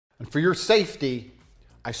And for your safety,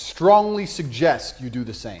 I strongly suggest you do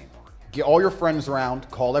the same. Get all your friends around,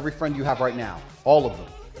 call every friend you have right now, all of them.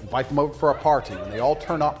 Invite them over for a party. When they all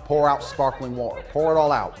turn up, pour out sparkling water. Pour it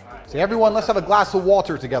all out. Say, everyone, let's have a glass of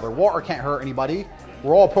water together. Water can't hurt anybody.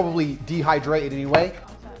 We're all probably dehydrated anyway.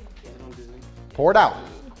 Pour it out.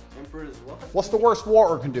 What's the worst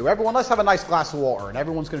water can do? Everyone, let's have a nice glass of water, and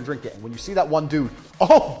everyone's gonna drink it. And when you see that one dude,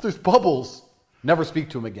 oh, there's bubbles. Never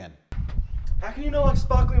speak to him again. How can you not like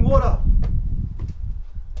sparkling water?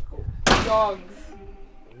 Dogs.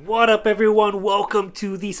 What up everyone, welcome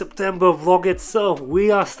to the September vlog itself.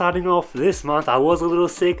 We are starting off this month. I was a little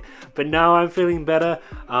sick, but now I'm feeling better.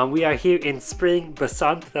 We are here in spring,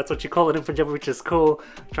 Basant, that's what you call it in Punjabi, which is cool.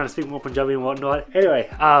 I'm trying to speak more Punjabi and whatnot.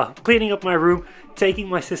 Anyway, cleaning up my room, taking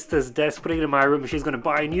my sister's desk, putting it in my room. She's gonna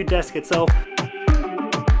buy a new desk itself.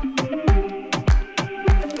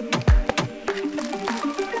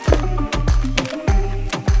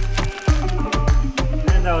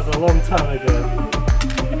 And that was a long time ago.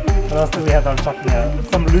 What else do we have that I'm talking about?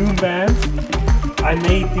 Some loom bands. I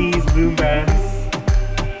made these loom bands.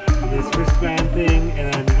 This wristband thing,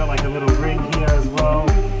 and then we got like a little ring here as well.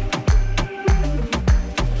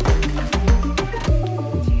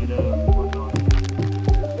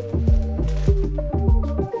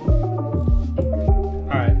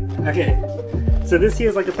 Alright, okay. So this here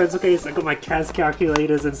is like a pencil case. I got my CAS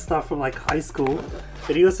calculators and stuff from like high school.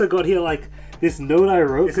 But he also got here like this note I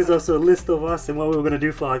wrote. This is also a list of us and what we were going to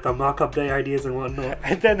do for like our markup day ideas and whatnot.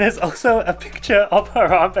 And then there's also a picture of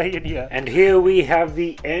Harambe in here. And here we have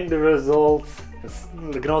the end result.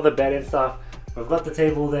 Look at all the bed and stuff. We've got the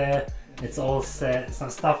table there. It's all set.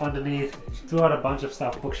 Some stuff underneath. Threw out a bunch of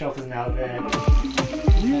stuff. Bookshelf is now there.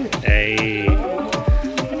 Hey. Oh.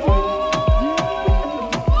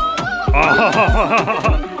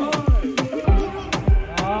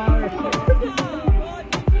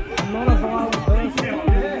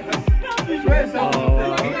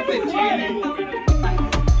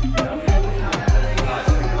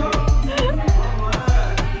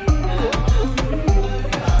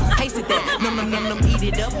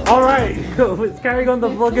 Alright, it's carrying on the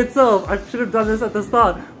vlog itself. I should have done this at the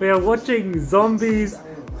start. We are watching Zombies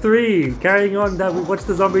 3. Carrying on that, we watched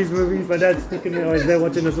the Zombies movies. My dad's sticking it, he's there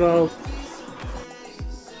watching as well.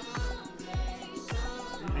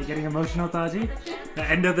 Are you getting emotional, Taji? The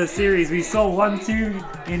end of the series. We saw 1, 2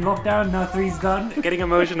 in lockdown, now 3's done. Getting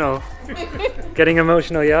emotional. Getting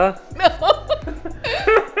emotional, yeah? No.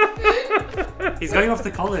 He's going off to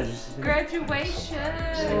college. Graduation.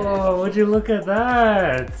 Oh, would you look at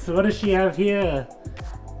that? What does she have here?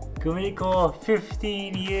 Kumiko,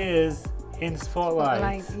 15 years in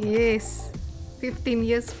Spotlight. Yes. 15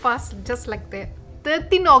 years passed just like that.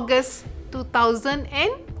 13 August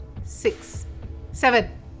 2006.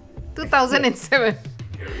 2007.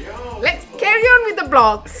 Let's carry on with the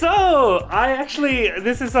vlog. So,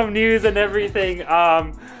 this is some news and everything.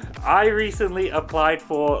 I recently applied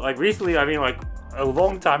for, like recently, I mean like a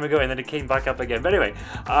long time ago, and then it came back up again. But anyway,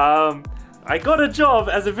 I got a job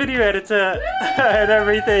as a video editor and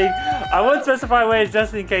everything. I won't specify where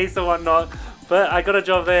just in case or whatnot, but I got a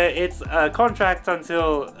job there. It's a contract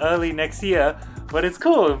until early next year, but it's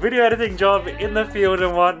cool. Video editing job in the field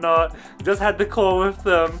and whatnot. Just had the call with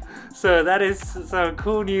them. So that is some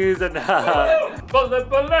cool news and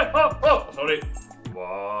sorry.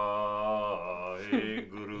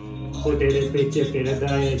 ਉਹ ਤੇਰੇ ਪਿੱਛੇ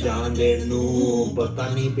ਫਿਰਦਾ ਏ ਜਾਂਦੇ ਨੂੰ ਪਤਾ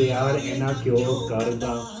ਨਹੀਂ ਪਿਆਰ ਇਹਨਾਂ ਕਿਉਂ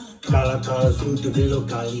ਕਰਦਾ ਕਾਲਾ ਕਾਲਾ ਸੂਟ ਦਿਲੋਂ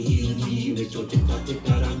ਕਾਲੀ ਹੀਰੀ ਵਿੱਚੋਂ ਚਿੱਟਾ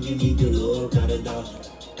ਚਿੱਟਾ ਰੰਗ ਨੀ ਦਿਲੋਂ ਕਰਦਾ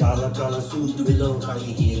ਕਾਲਾ ਕਾਲਾ ਸੂਟ ਦਿਲੋਂ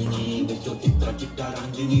ਕਾਲੀ ਹੀਰੀ ਵਿੱਚੋਂ ਚਿੱਟਾ ਚਿੱਟਾ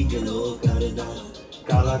ਰੰਗ ਨੀ ਦਿਲੋਂ ਕਰਦਾ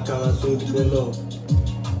ਕਾਲਾ ਕਾਲਾ ਸੂਟ ਦਿਲੋਂ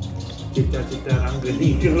ਚਿੱਟਾ ਚਿੱਟਾ ਰੰਗ ਨੀ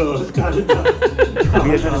ਦਿਲੋਂ ਕਰਦਾ. We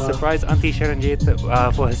are trying to surprise Auntie Sharanjit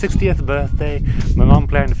for her 60th birthday. My mom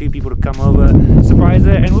planned a few people to come over, surprise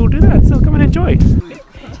her, and we'll do that. So come and enjoy.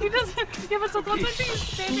 She doesn't give us a look like she's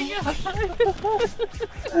standing outside.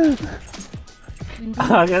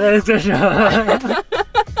 Okay, that is good shot.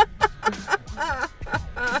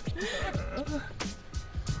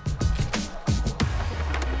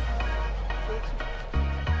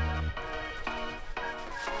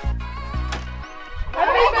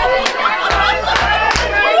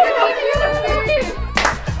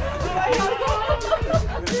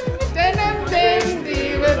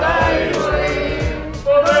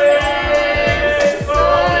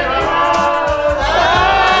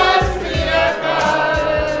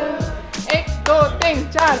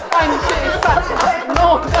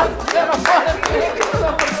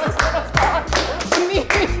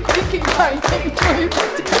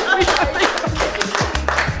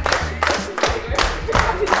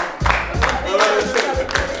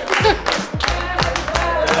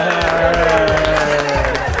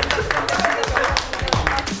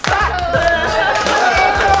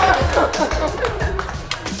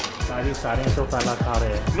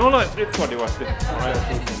 सिर्फ ਤੁਹਾਡੇ ਵਾਸਤੇ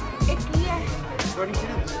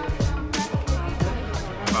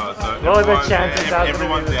What are the chances that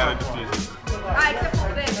everyone's there in this place? Except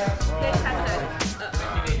for this. This has to.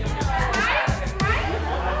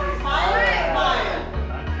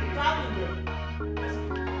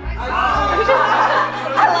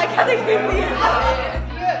 I like how they give me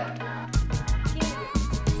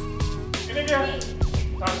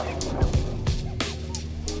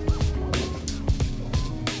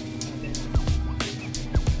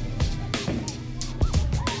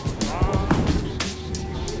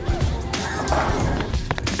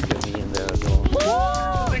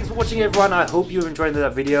Thanks for watching, everyone. I hope you've enjoyed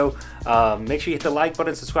that video. Make sure you hit the like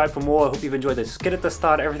button, subscribe for more. I hope you've enjoyed the skit at the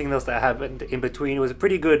start, everything else that happened in between. It was a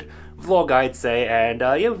pretty good vlog, I'd say, and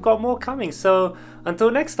yeah, we've got more coming. So until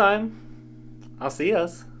next time, I'll see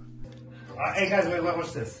us. Hey guys, wait,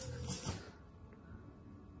 watch this.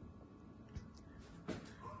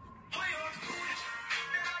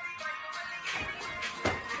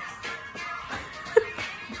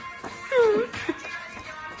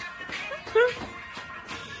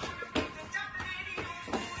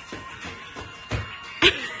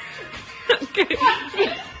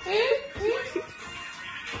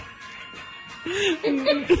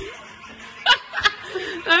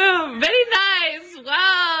 Oh, very nice.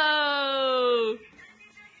 Wow.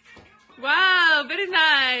 Wow, very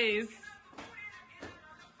nice.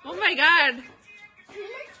 Oh my god.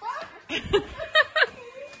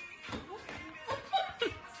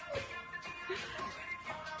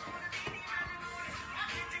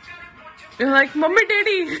 You're like, Mommy,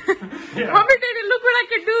 Daddy. Yeah. Mommy, Daddy, look what I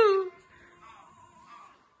can do.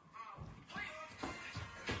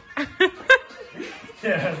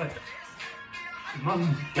 Yeah, I was like, Mom,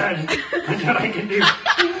 Dad, look what I can do.